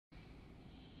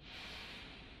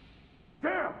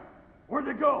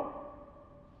Where'd they go?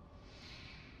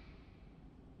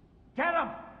 Get him!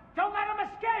 Don't let him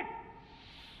escape!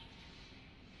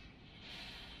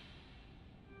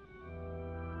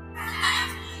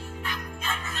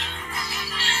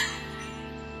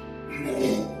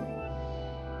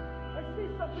 I see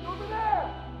something over there!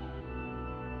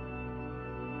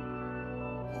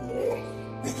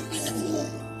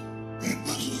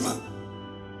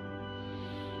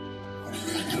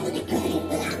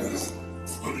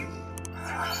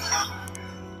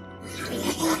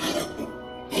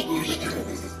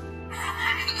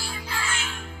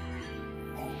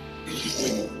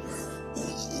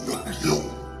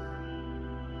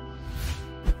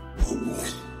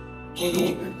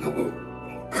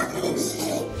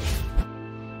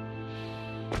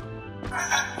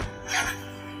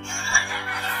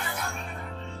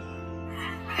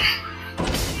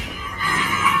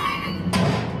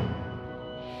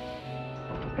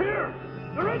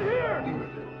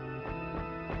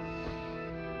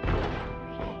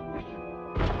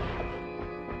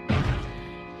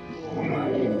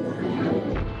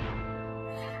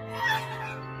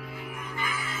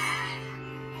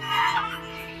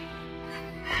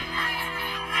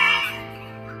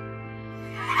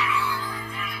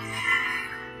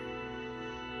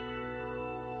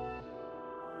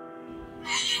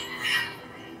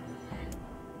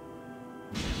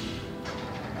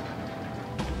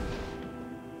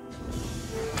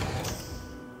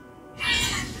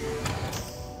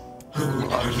 Who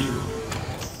are you?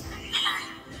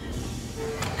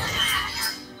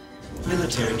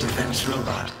 Military defense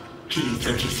robot,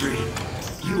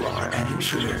 P-33. You are an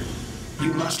intruder.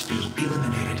 You must be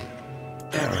eliminated.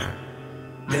 Error.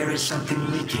 There is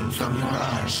something leaking from your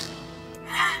eyes.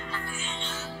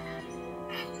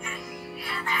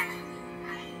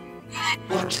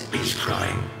 What is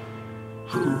crying?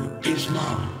 Who is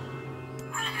Mom?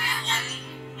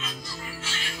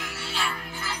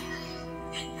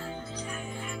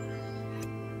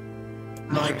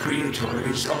 My creator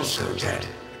is also dead.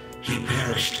 He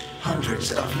perished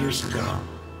hundreds of years ago.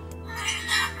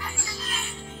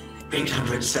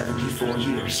 874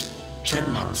 years,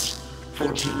 10 months,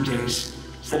 14 days,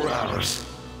 4 hours,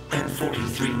 and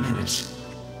 43 minutes.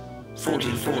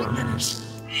 44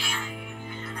 minutes.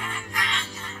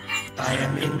 I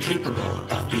am incapable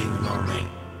of being lonely,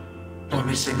 or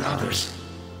missing others,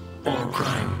 or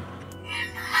crying.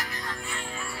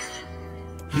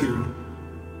 You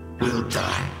will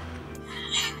die.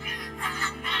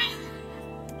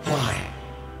 Why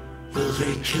will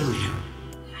they kill you?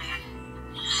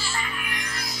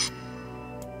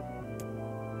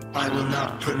 I will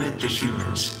not permit the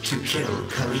humans to kill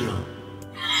Kalia.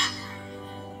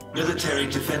 Military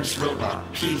defense robot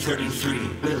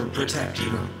P-33 will protect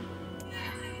you.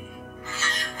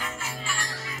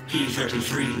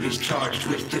 P-33 is charged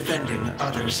with defending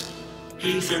others.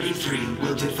 P-33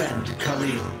 will defend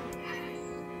Kalia.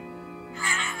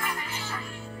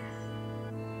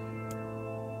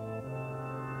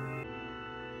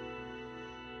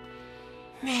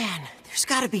 Man, there's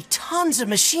gotta be tons of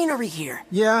machinery here.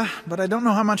 Yeah, but I don't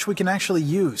know how much we can actually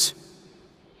use.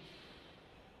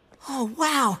 Oh,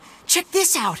 wow. Check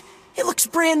this out. It looks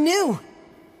brand new.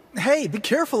 Hey, be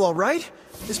careful, all right?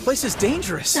 This place is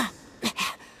dangerous.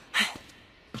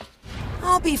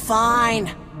 I'll be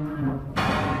fine.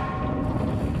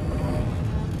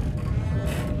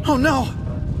 Oh, no!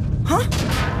 Huh?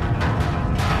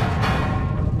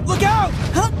 Look out!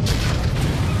 Huh?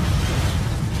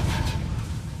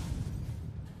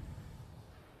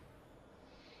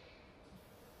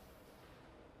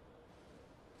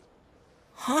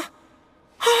 Huh?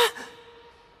 Huh?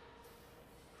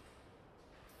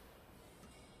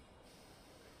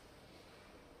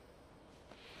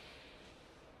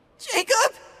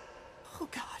 Jacob? Oh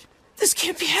God, this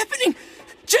can't be happening.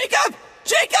 Jacob!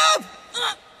 Jacob!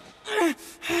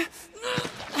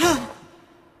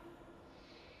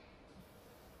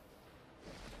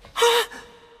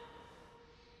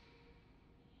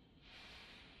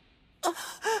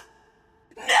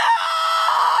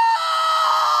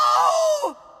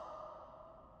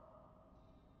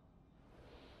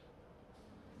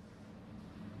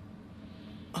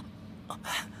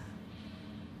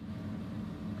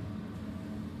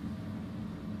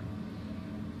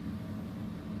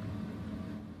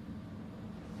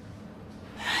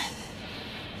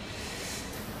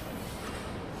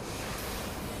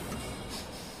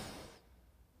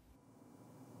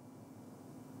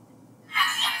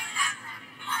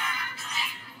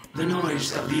 The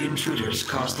noise of the intruders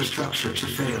caused the structure to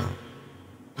fail.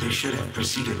 They should have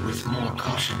proceeded with more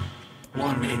caution.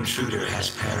 One intruder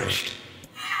has perished.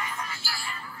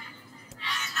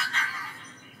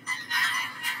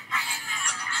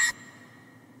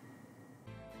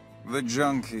 The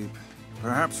junk heap.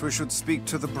 Perhaps we should speak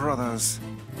to the brothers.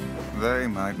 They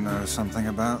might know something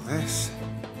about this.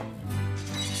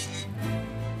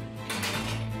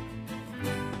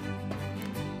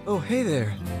 Oh, hey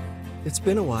there. It's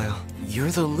been a while.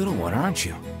 You're the little one, aren't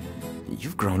you?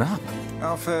 You've grown up.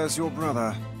 How fares your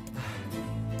brother?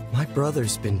 My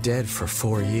brother's been dead for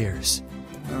 4 years.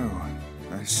 Oh,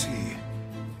 I see.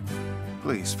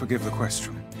 Please forgive the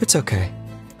question. It's okay.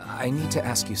 I need to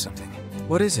ask you something.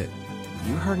 What is it?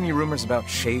 You heard any rumors about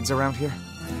shades around here?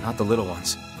 Not the little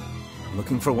ones. I'm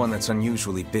looking for one that's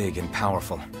unusually big and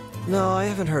powerful. No, I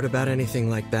haven't heard about anything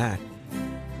like that.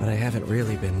 But I haven't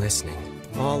really been listening.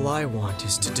 All I want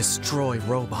is to destroy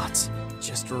robots.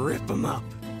 Just rip them up.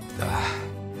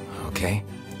 Okay.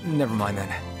 Never mind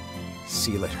then.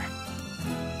 See you later.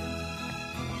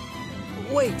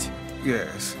 Wait!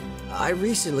 Yes. I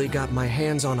recently got my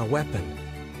hands on a weapon.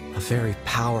 A very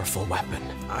powerful weapon.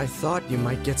 I thought you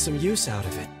might get some use out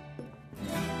of it.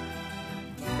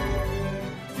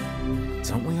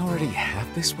 Don't we already have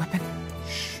this weapon?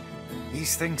 Shh.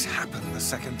 These things happen the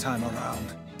second time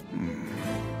around.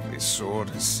 This sword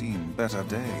has seen better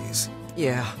days.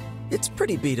 Yeah, it's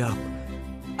pretty beat up.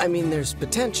 I mean, there's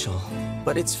potential,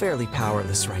 but it's fairly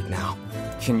powerless right now.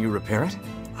 Can you repair it?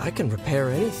 I can repair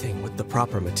anything with the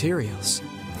proper materials.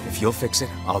 If you'll fix it,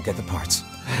 I'll get the parts.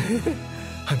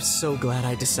 I'm so glad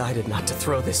I decided not to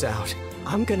throw this out.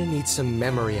 I'm gonna need some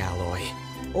memory alloy.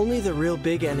 Only the real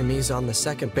big enemies on the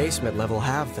second basement level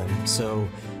have them, so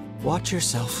watch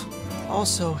yourself.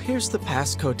 Also, here's the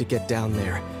passcode to get down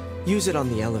there. Use it on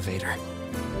the elevator.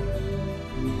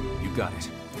 You got it.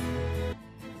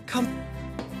 Come.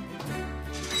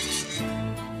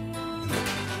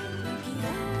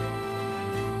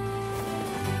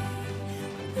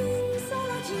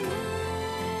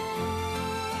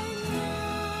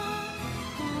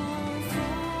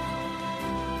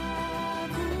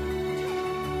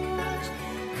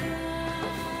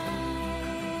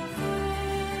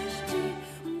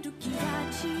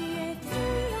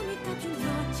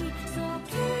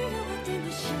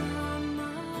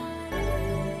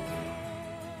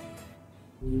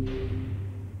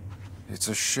 It's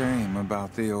a shame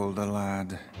about the older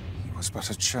lad. He was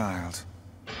but a child.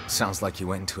 Sounds like you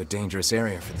went into a dangerous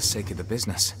area for the sake of the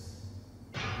business.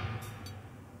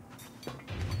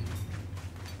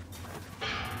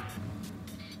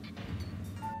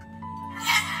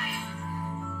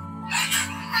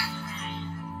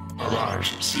 A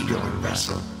large seagoing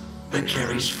vessel that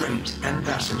carries freight and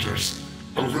passengers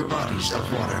over bodies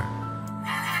of water.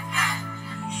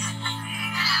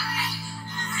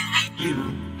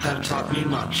 You have taught me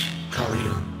much,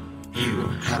 Kalia. You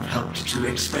have helped to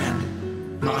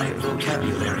expand my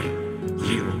vocabulary.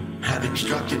 You have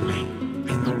instructed me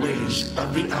in the ways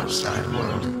of the outside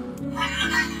world.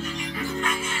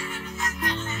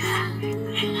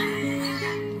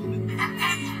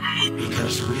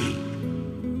 Because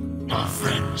we are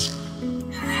friends.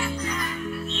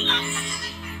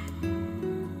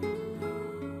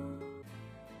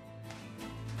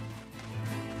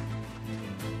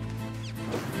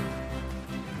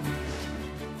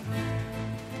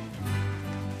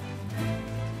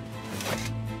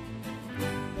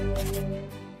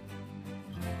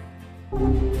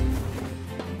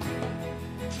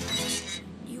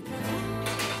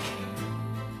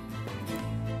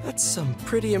 That's some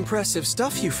pretty impressive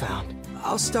stuff you found.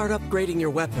 I'll start upgrading your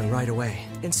weapon right away.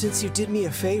 And since you did me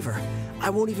a favor, I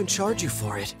won't even charge you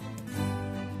for it.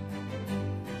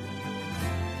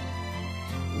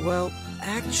 Well,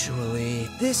 actually,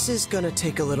 this is gonna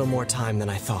take a little more time than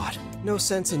I thought. No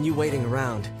sense in you waiting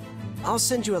around. I'll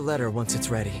send you a letter once it's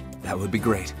ready. That would be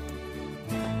great.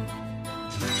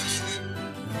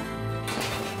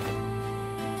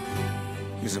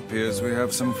 It appears we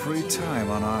have some free time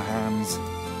on our hands.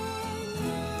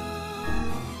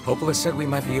 Popola said we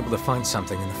might be able to find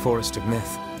something in the Forest of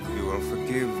Myth. You will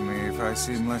forgive me if I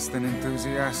seem less than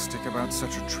enthusiastic about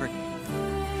such a trick.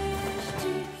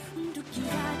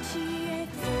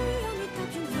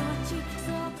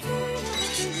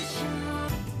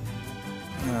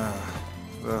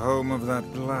 The home of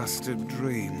that blasted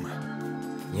dream.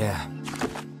 Yeah.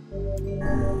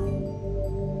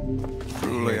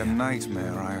 Truly a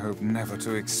nightmare I hope never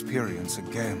to experience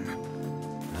again.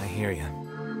 I hear you.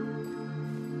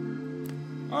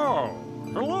 Oh,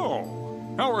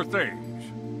 hello. How are things?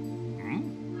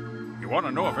 You want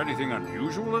to know if anything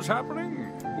unusual is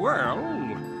happening? Well,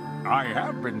 I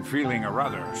have been feeling a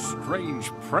rather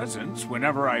strange presence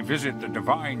whenever I visit the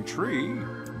Divine Tree.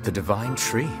 The Divine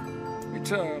Tree?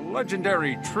 It's a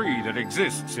legendary tree that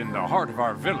exists in the heart of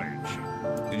our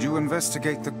village. Did you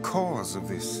investigate the cause of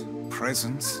this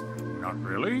presence? Not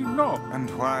really, no. And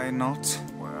why not?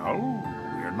 Well,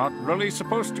 we're not really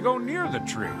supposed to go near the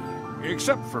tree,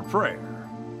 except for prayer.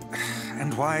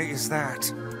 And why is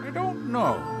that? I don't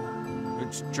know.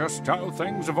 It's just how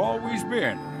things have always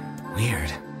been.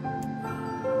 Weird.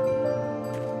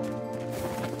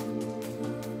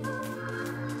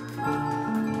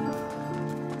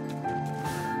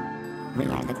 We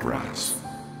are the grass,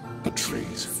 the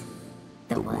trees,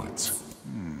 the woods.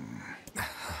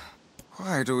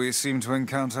 Why do we seem to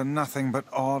encounter nothing but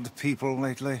odd people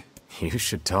lately? You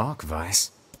should talk,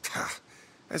 Vice. Ha!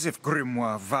 As if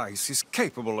Grimoire Vice is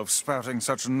capable of spouting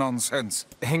such nonsense.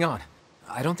 Hang on.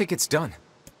 I don't think it's done.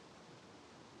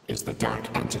 Is the dark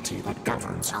entity that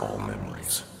governs all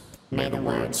memories. May the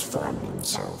words form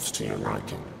themselves to your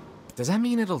liking. Does that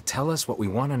mean it'll tell us what we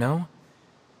want to know?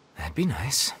 That'd be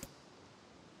nice.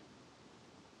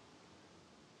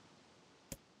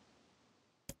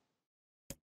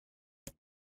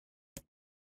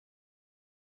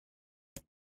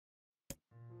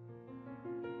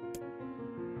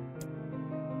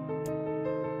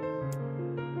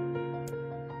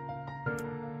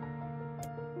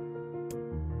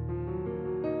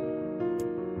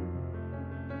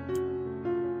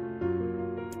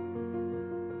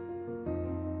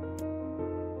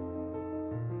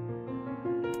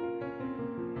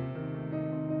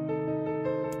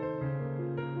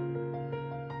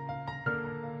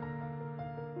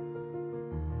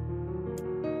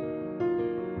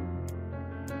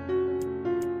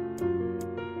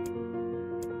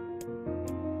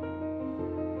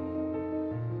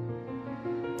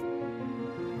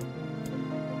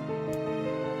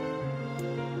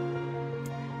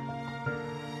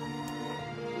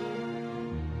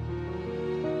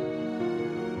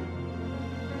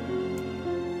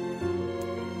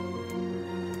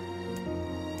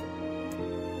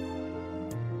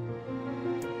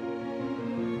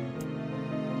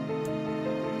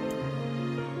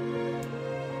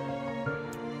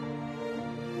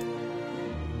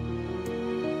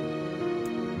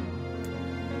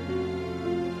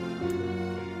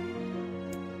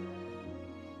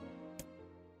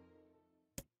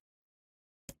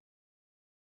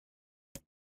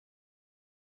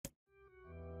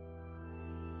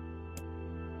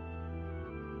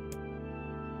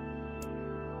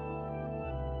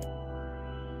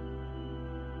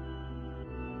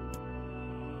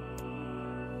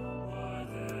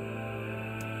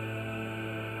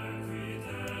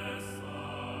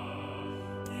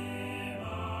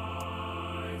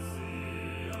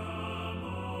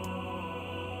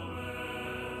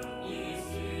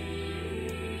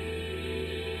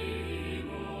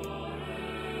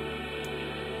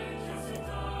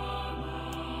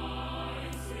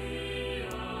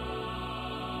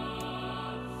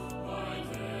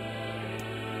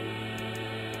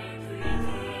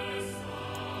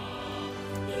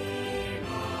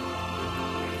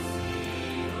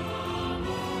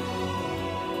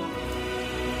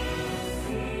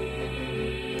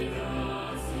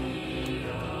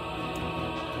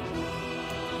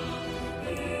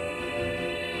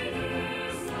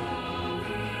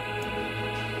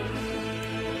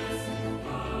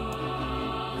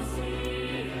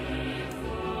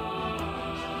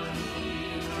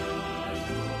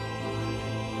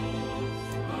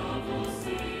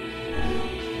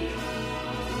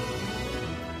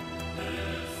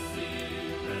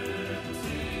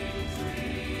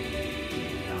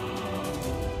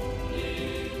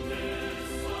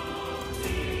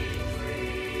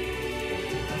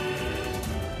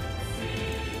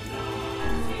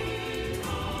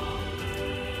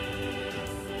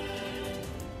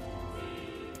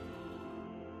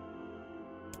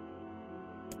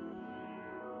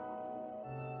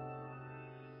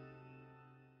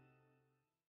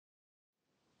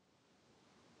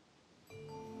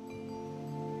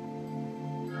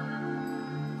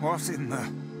 What in the...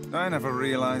 I never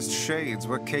realized shades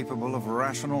were capable of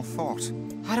rational thought.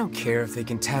 I don't care if they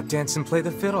can tap dance and play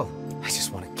the fiddle. I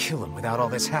just want to kill them without all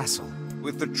this hassle.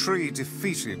 With the tree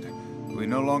defeated, we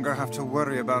no longer have to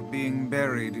worry about being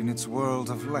buried in its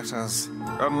world of letters.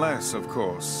 Unless, of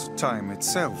course, time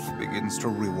itself begins to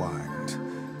rewind.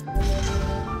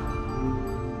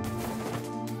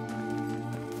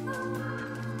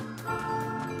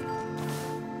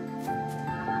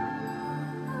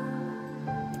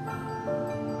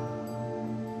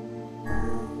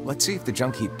 Let's see if the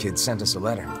junk heap kid sent us a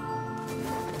letter.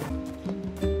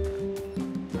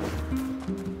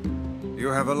 You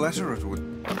have a letter at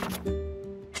Wood.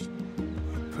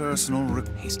 Personal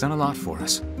He's done a lot for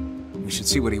us. We should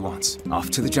see what he wants. Off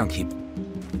to the junk heap.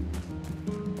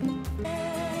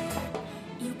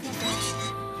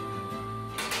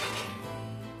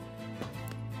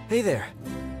 Hey there.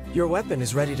 Your weapon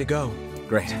is ready to go.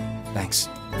 Great, thanks.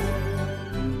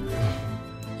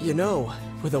 You know,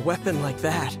 with a weapon like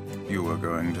that... You were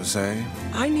going to say?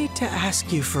 I need to ask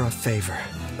you for a favor.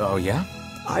 Oh, yeah?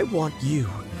 I want you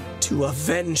to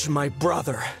avenge my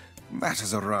brother. That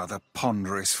is a rather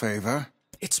ponderous favor.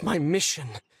 It's my mission.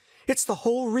 It's the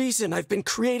whole reason I've been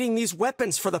creating these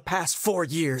weapons for the past 4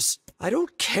 years. I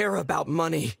don't care about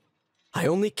money. I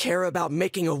only care about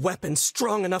making a weapon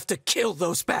strong enough to kill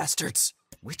those bastards.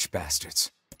 Which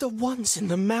bastards? The ones in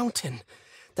the mountain.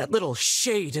 That little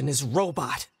shade and his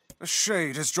robot. A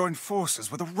shade has joined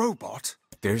forces with a robot?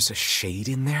 There's a shade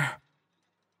in there?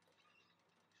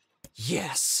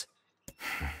 Yes.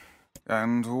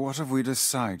 And what have we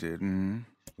decided, hmm?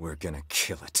 We're gonna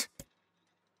kill it.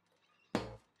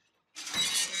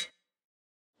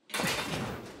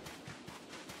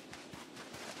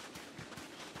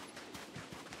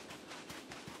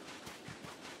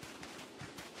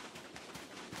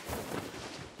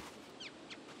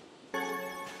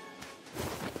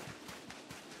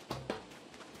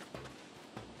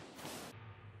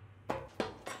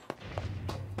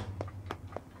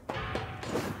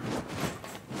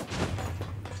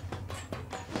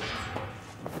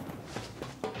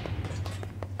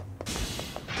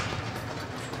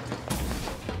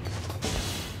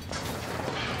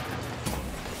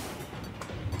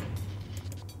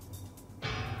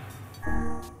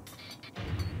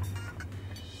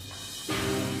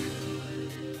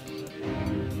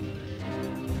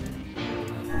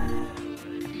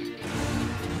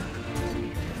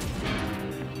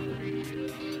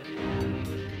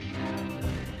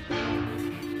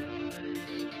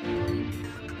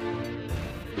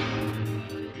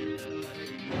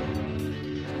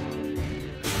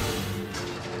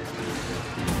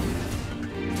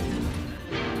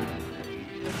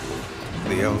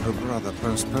 The elder brother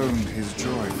postponed his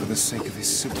joy for the sake of his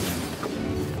sibling.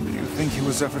 Do you think he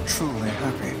was ever truly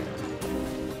happy?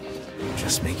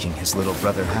 Just making his little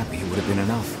brother happy would have been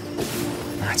enough.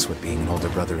 That's what being an older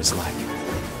brother is like.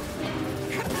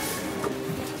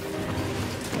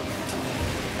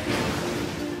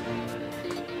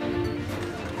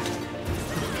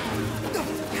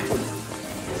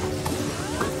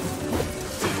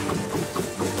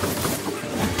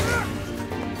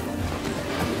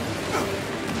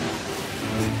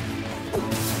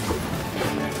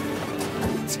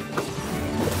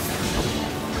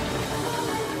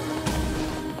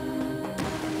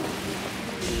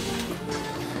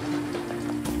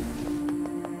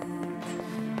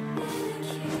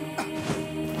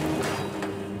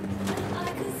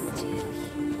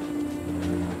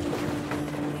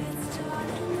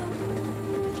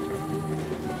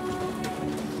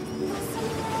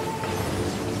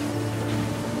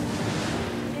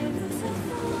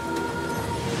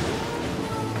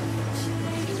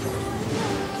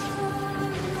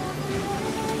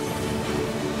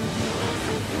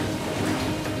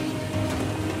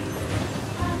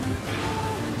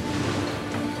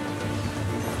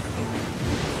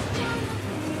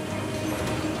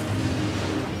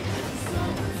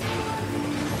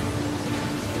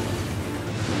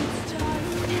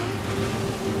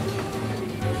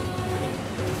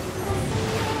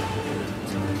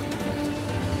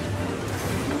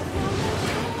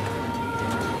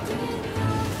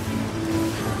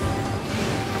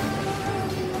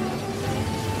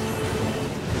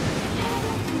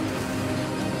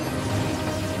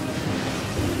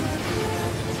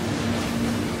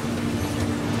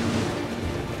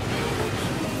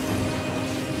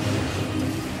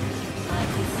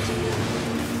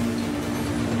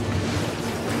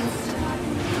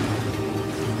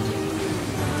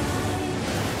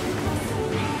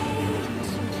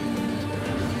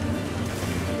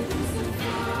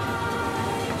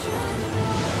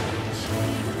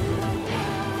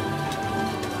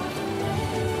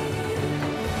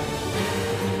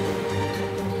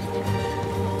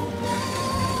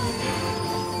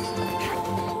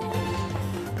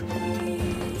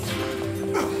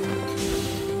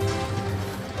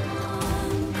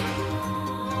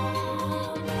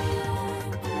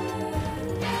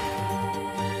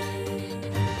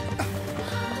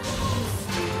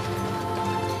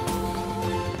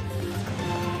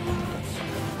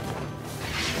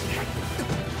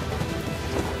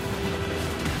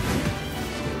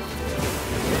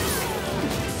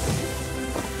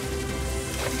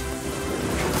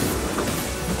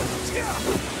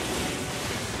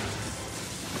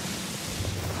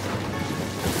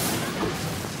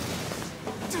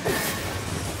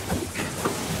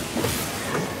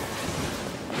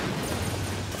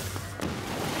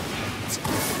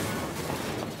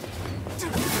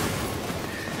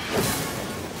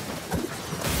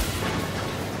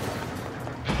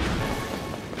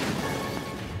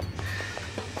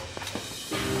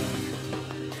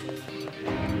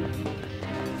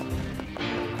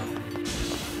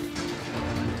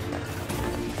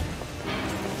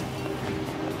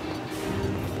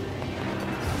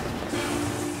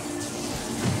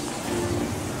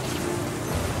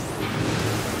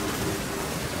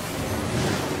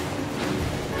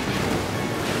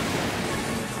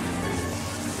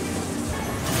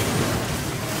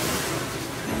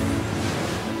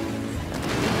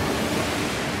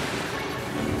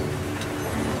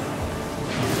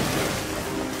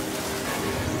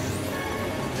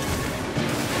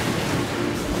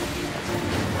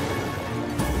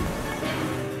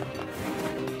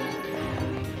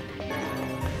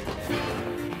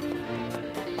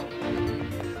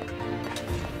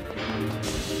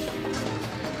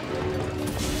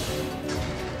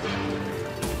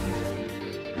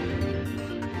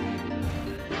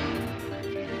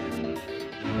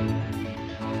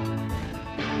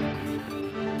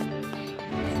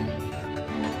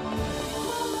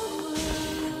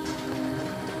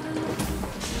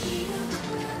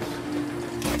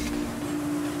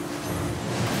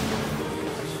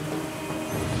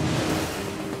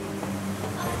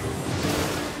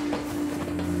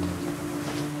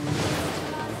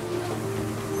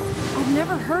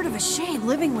 Never heard of a shade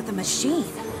living with a machine.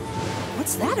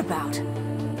 What's that about?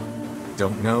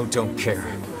 Don't know, don't care.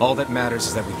 All that matters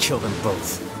is that we kill them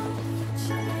both.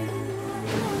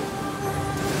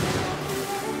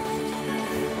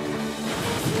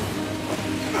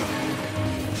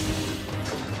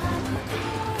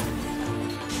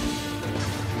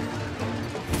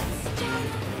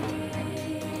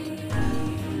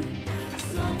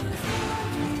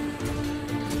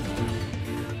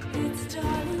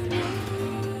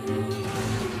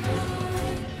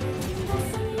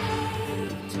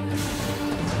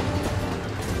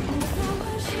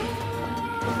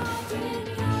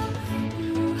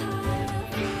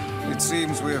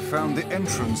 Seems we have found the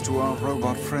entrance to our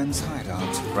robot friend's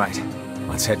hideout. Right.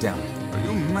 Let's head down. Are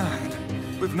you mad?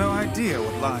 We've no idea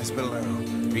what lies below.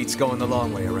 Beat's going the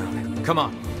long way around. Come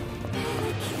on.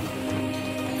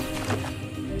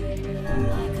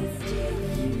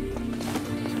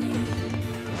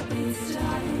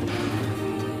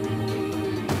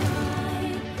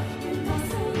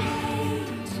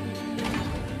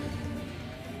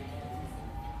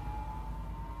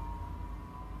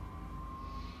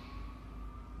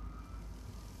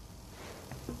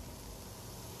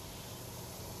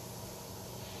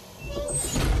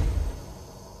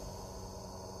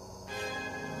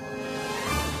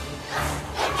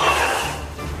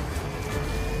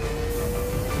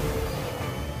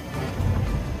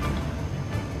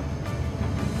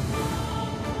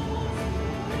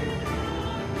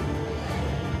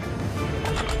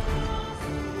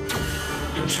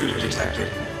 Intruder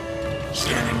detected.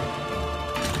 Scanning.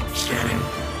 Scanning.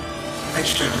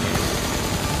 Exterminating.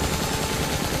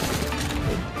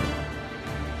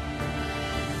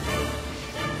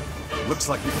 Looks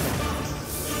like we...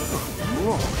 Oh,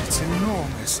 Lord, it's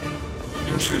enormous.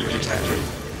 Intruder detected.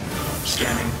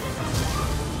 Scanning.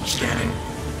 Scanning.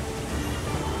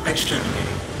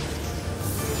 Exterminating.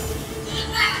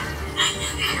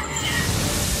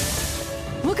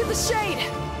 Look at the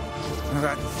shade!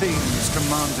 That thing is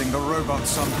commanding the robot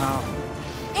somehow.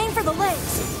 Aim for the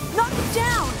legs! Knock it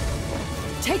down!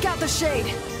 Take out the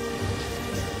shade!